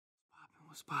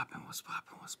What's poppin', what's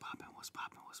poppin', what's poppin', what's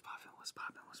poppin', what's poppin', what's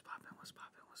poppin', what's poppin', what's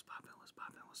poppin', what's poppin', what's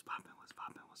poppin', what's poppin',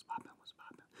 what's poppin', what's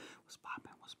poppin', what's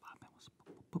poppin', what's poppin', what's poppin', what's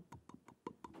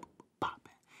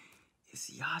poppin'.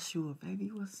 It's Yashua, baby,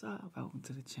 what's up? Welcome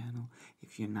to the channel.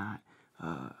 If you're not,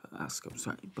 if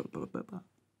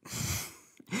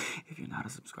you're not a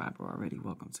subscriber already,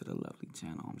 welcome to the lovely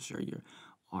channel. I'm sure you're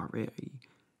already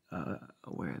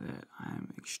aware that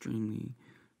I'm extremely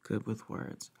good with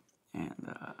words, and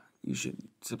you should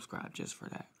subscribe just for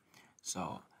that.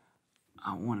 So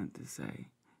I wanted to say,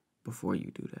 before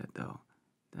you do that though,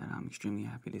 that I'm extremely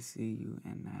happy to see you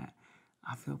and that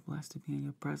I feel blessed to be in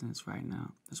your presence right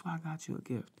now. That's why I got you a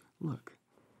gift. Look,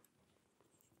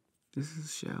 this is a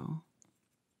shell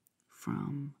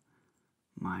from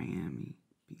Miami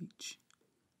Beach,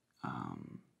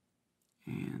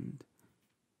 and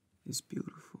it's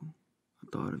beautiful. I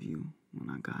thought of you when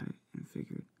I got it and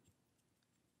figured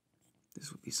this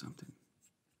would be something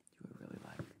you would really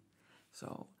like.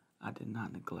 So I did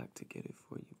not neglect to get it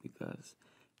for you because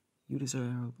you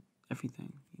deserve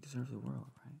everything. You deserve the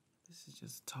world, right? This is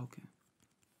just a token.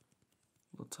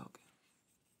 A little token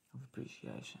of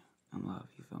appreciation and love,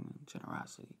 you feel me?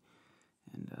 Generosity.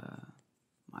 And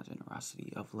my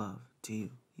generosity of love to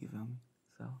you, you feel me?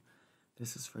 So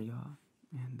this is for y'all.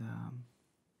 And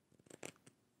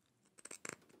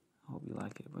I hope you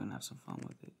like it. We're gonna have some fun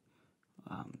with it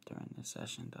during this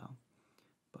session though.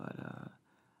 But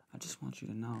I just want you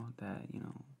to know that, you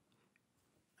know,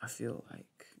 I feel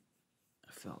like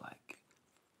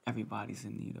everybody's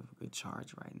in need of a good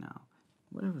charge right now.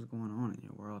 Whatever's going on in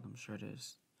your world, I'm sure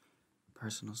there's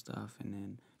personal stuff, and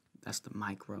then that's the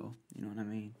micro, you know what I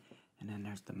mean? And then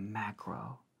there's the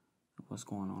macro of what's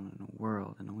going on in the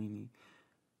world, and we need,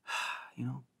 you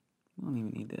know, we don't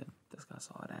even need to discuss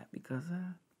all that because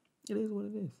it is what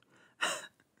it is.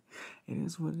 It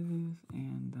is what it is,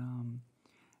 and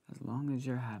as long as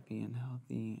you're happy and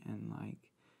healthy and like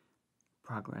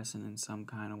progressing in some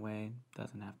kind of way,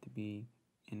 doesn't have to be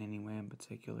in any way in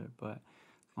particular, but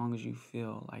as long as you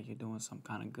feel like you're doing some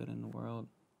kind of good in the world,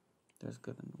 there's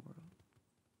good in the world.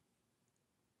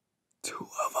 2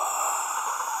 of them.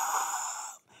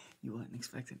 You wasn't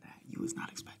expecting that. You was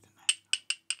not expecting that.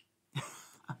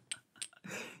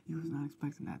 You was not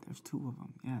expecting that. There's 2 of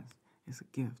them. Yes, it's a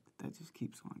gift that just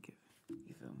keeps on giving.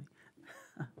 You feel me?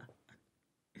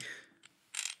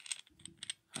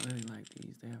 I really like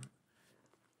these. They have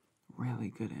really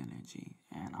good energy,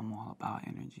 and I'm all about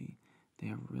energy. They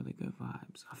have really good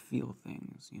vibes. I feel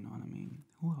things, you know what I mean?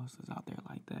 Who else is out there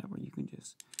like that where you can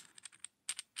just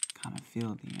kind of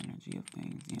feel the energy of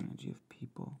things, the energy of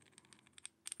people?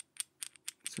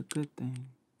 It's a good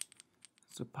thing.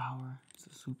 It's a power. It's a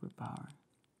superpower.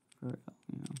 For real,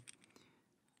 you know?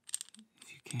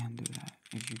 If you can do that,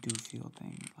 if you do feel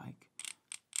things like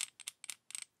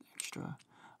extra,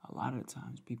 a lot of the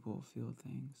times people feel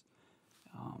things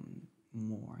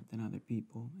more than other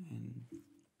people, and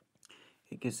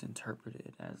it gets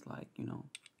interpreted as like, you know,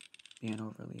 being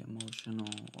overly emotional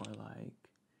or like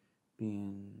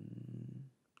being,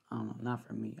 I don't know, not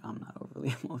for me, I'm not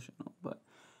overly emotional, but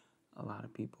a lot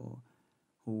of people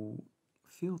who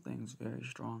feel things very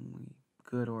strongly,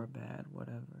 good or bad,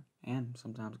 whatever, and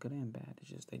sometimes good and bad, it's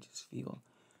just, they just feel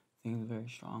things very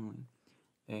strongly.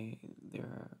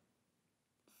 Their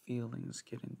feelings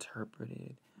get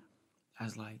interpreted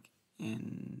as like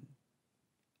an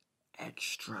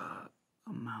extra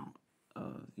amount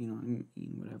of, you know,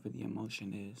 whatever the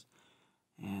emotion is,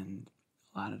 and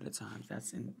a lot of the times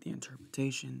that's in the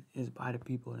interpretation is by the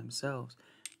people themselves,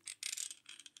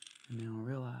 and they don't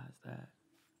realize that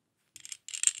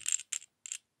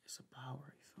it's a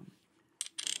power, you feel me?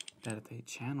 That if they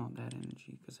channel that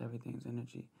energy, because everything's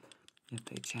energy, if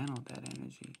they channel that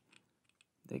energy,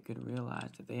 they could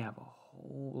realize that they have a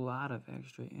whole lot of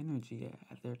extra energy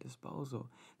at their disposal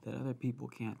that other people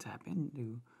can't tap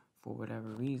into for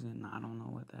whatever reason. I don't know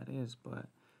what that is, but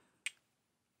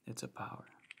it's a power.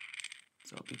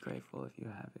 So be grateful if you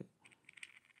have it.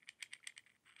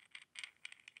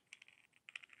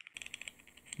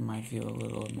 It might feel a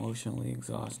little emotionally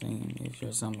exhausting if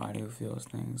you're somebody who feels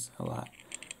things a lot.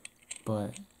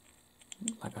 But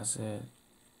like I said,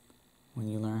 when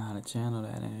you learn how to channel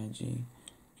that energy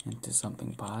into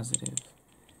something positive,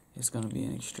 it's going to be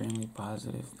an extremely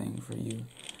positive thing for you,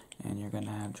 and you're going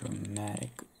to have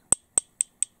dramatic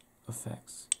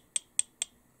effects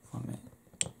from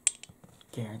it.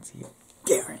 Guarantee it.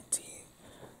 Guarantee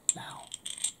it.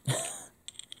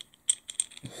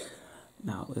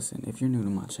 Now listen, if you're new to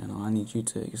my channel, I need you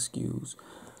to excuse,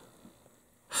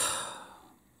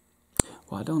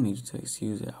 well, I don't need you to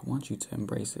excuse it, I want you to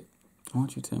embrace it. I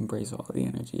want you to embrace all the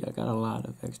energy. I got a lot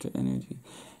of extra energy,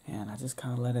 and I just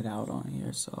kind of let it out on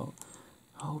here. So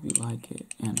I hope you like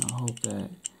it, and I hope that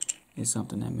it's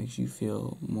something that makes you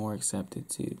feel more accepted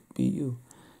to be you,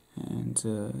 and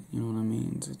to, you know what I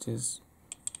mean, to just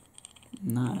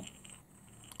not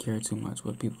care too much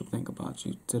what people think about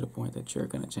you to the point that you're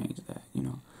going to change that, you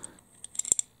know.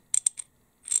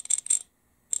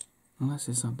 Unless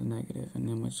it's something negative, and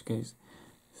in which case,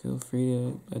 feel free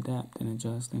to adapt and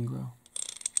adjust and grow.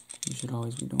 You should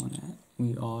always be doing that.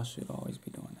 We all should always be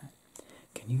doing that.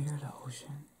 Can you hear the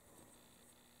ocean?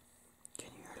 Can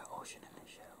you hear the ocean in the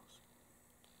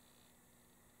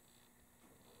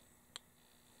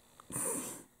shells?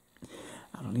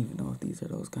 I don't even know if these are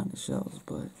those kind of shells,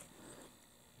 but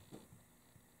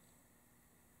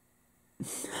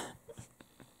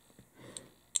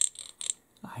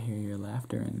I hear your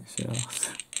laughter in the shells.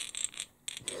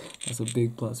 That's a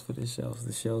big plus for the shells.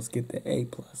 The shells get the A+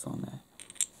 on that.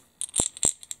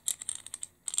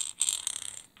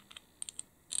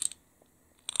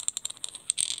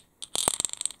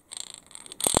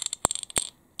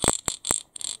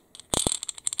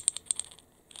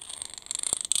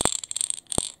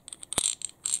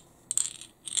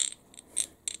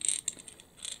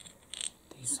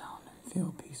 These sound and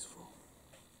feel peaceful.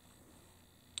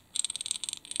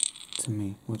 To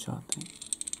me, what y'all think?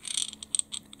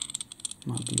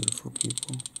 My beautiful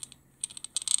people.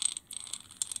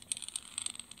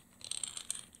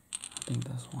 I think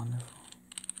that's wonderful.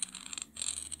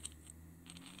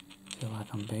 I feel like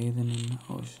I'm bathing in the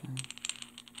ocean.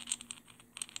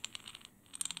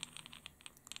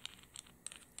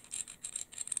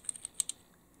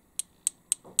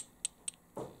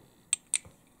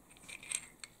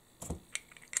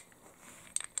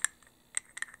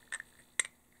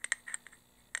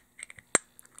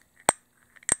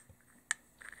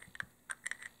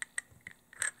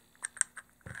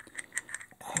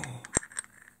 Hey,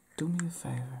 do me a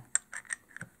favor.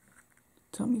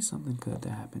 Tell me something good that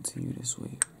happened to you this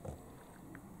week.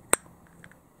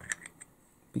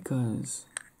 Because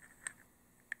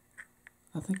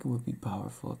I think it would be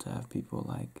powerful to have people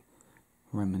like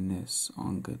reminisce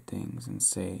on good things and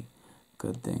say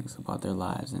good things about their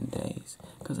lives and days.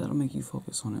 Because that'll make you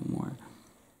focus on it more.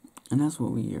 And that's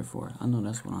what we're here for. I know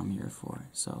that's what I'm here for.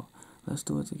 So let's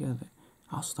do it together.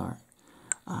 I'll start.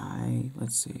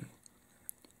 Let's see.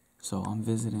 So I'm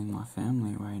visiting my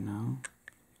family right now.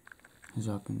 As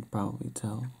y'all can probably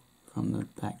tell from the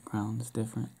background, it's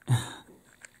different.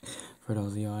 For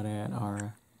those of y'all that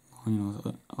are, you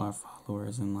know, our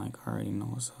followers and like already know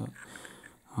what's up.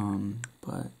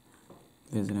 But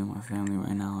visiting my family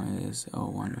right now is a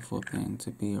wonderful thing,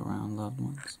 to be around loved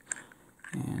ones.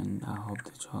 And I hope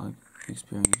that y'all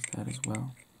experience that as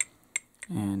well.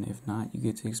 And if not, you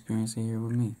get to experience it here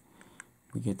with me.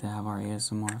 We get to have our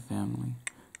ASMR family.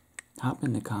 Hop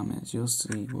in the comments. You'll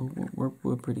see.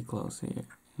 We're pretty close here.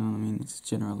 You know what I mean? It's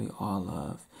generally all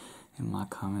love in my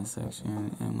comment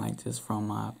section and like just from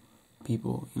my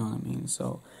people. You know what I mean?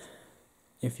 So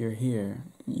if you're here,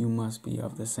 you must be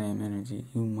of the same energy.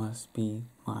 You must be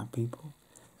my people.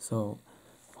 So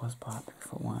what's poppin'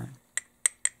 for one?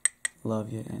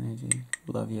 Love your energy.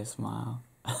 Love your smile.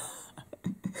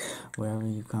 Wherever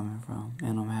you're coming from.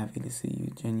 And I'm happy to see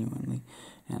you genuinely.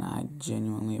 And I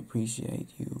genuinely appreciate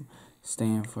you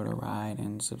staying for the ride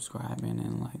and subscribing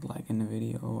and liking the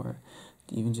video, or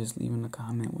even just leaving a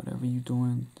comment. Whatever you're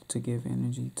doing to give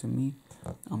energy to me,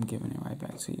 I'm giving it right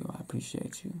back to you. I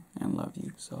appreciate you and love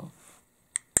you. So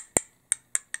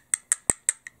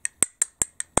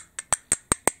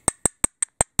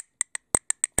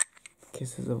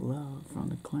kisses of love from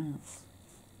the clams.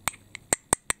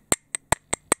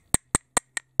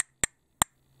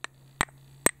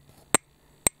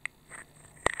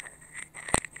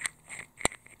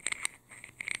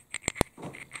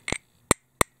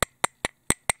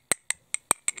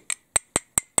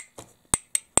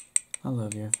 I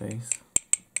love your face.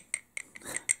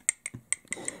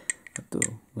 I do.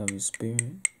 Love your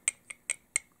spirit.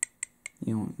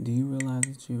 Do you realize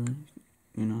that you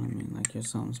know what I mean? Like, you're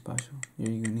something special.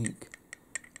 You're unique.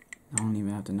 I don't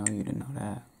even have to know you to know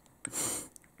that.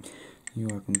 You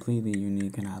are completely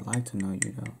unique, and I'd like to know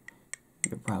you, though.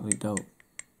 You're probably dope.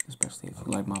 Especially if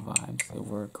you like my vibes. If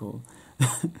we're cool.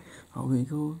 Are we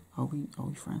cool? Are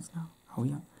we friends now? Are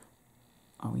we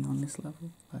on this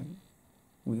level? Like,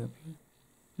 we up here?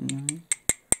 You know what I mean?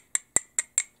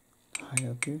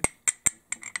 High up here?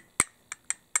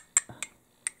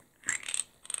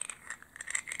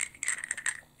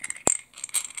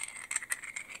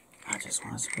 I just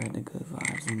want to spread the good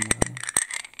vibes and love.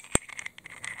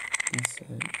 That's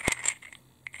it.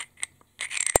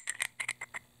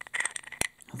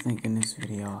 think in this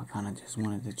video I kind of just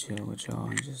wanted to chill with y'all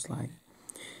and just like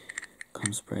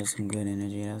come spread some good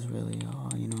energy. That's really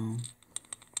all, you know.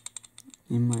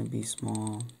 It might be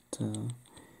small to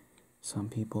some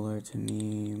people or to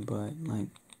me, but like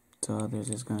to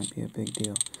others it's gonna be a big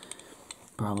deal,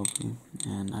 probably.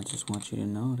 And I just want you to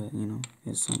know that, you know,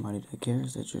 it's somebody that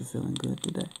cares that you're feeling good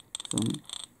today. Feel me?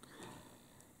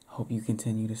 Hope you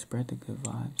continue to spread the good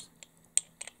vibes.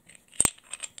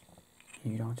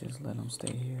 You don't just let them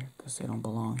stay here, because they don't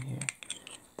belong here.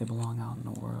 They belong out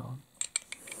in the world.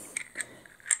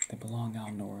 They belong out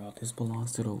in the world. This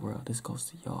belongs to the world. This goes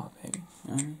to y'all, baby. You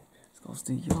know what I mean? This goes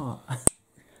to y'all.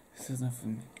 This isn't for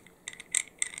me.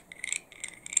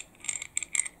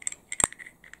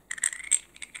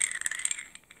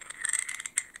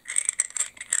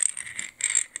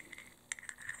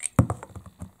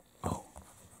 Oh.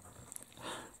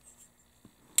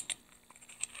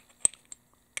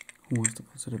 Who wants to go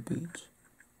to the beach?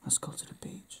 Let's go to the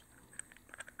beach.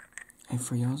 Hey,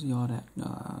 for y'all that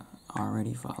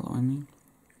already following me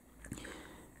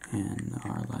and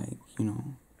are like, you know,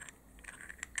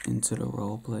 into the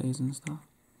role plays and stuff,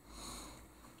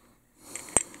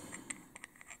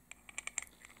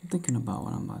 I'm thinking about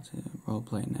what I'm about to role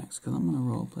play next, because I'm going to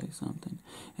role play something,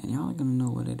 and y'all are going to know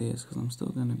what it is, because I'm still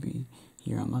going to be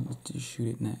here. I'm about to shoot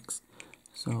it next,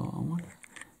 so I wonder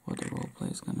what the role play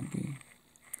is going to be.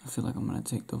 I feel like I'm going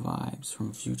to take the vibes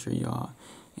from future y'all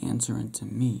answering to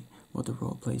me what the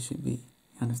role play should be.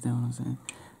 You understand what I'm saying?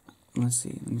 Let's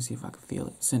see. Let me see if I can feel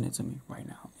it. Send it to me right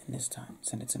now. And this time,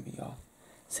 send it to me, y'all.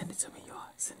 Send it to me,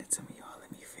 y'all. Send it to me, y'all.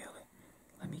 Let me feel it.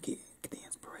 Let me get the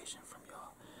inspiration from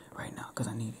y'all right now, because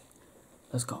I need it.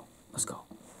 Let's go. Let's go.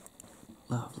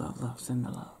 Love, love, love. Send the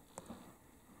love.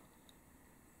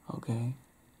 Okay.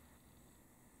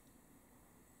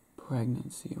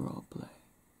 Pregnancy role play.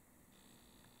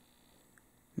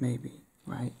 Maybe,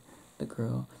 right? The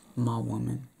girl, my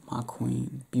woman, my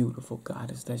queen, beautiful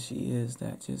goddess that she is,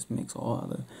 that just makes all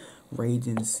the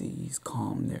raging seas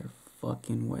calm their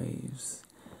fucking waves.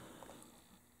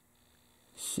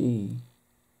 She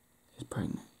is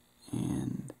pregnant,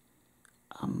 and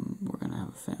we're gonna have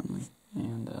a family,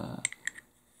 and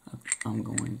I'm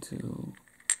going to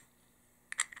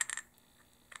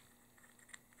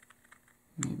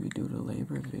maybe do the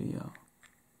labor video.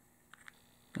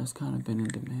 That's kind of been in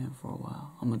demand for a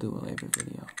while. I'm gonna do a labor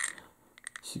video.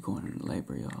 She going into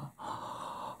labor, y'all.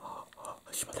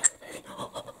 She my baby.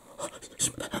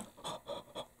 She my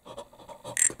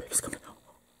the baby's coming out.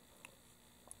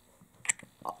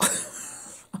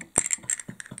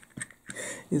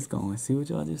 It's going. See what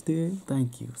y'all just did?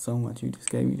 Thank you so much. You just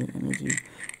gave me the energy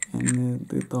and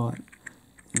the thought.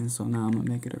 And so now I'm gonna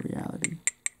make it a reality.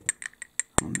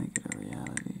 I'm gonna make it a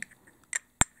reality.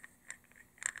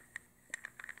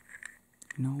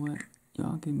 You know what?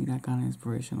 Y'all give me that kind of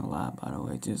inspiration a lot, by the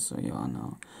way, just so y'all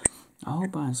know. I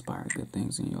hope I inspire good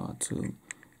things in y'all, too.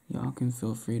 Y'all can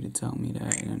feel free to tell me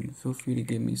that, and feel free to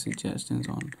give me suggestions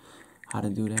on how to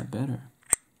do that better.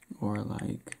 Or,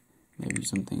 like, maybe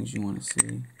some things you want to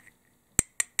see,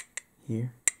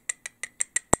 hear,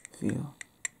 feel.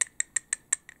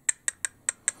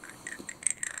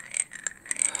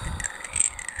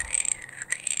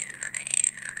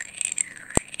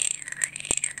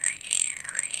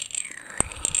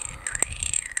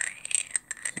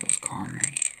 Feels calming.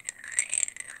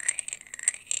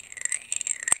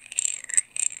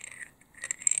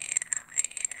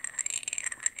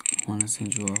 I want to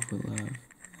send you off with love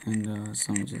and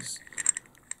some just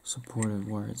supportive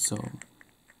words. So,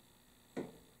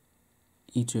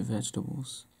 eat your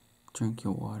vegetables, drink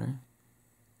your water,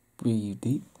 breathe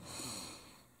deep,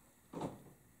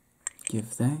 give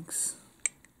thanks,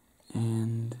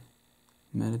 and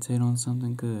meditate on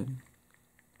something good.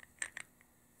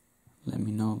 Let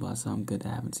me know about something good that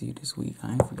happened to you this week.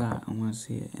 I ain't forgot. I want to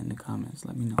see it in the comments.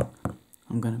 Let me know.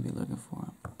 I'm going to be looking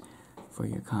for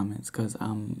your comments, because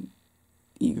I'm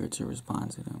eager to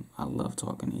respond to them. I love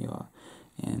talking to y'all.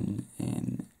 And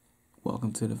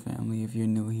welcome to the family. If you're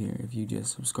new here, if you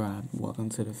just subscribed, welcome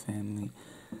to the family.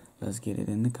 Let's get it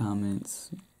in the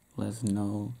comments. Let's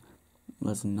know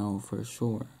for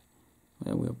sure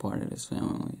that we're part of this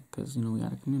family, because, you know, we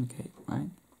got to communicate, right?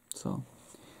 So,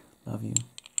 love you.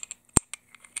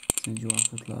 Send you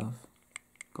off with love.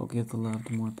 Go give the love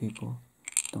to more people.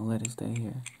 Don't let it stay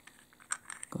here.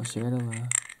 Go share the love.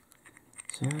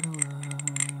 Share the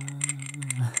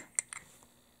love.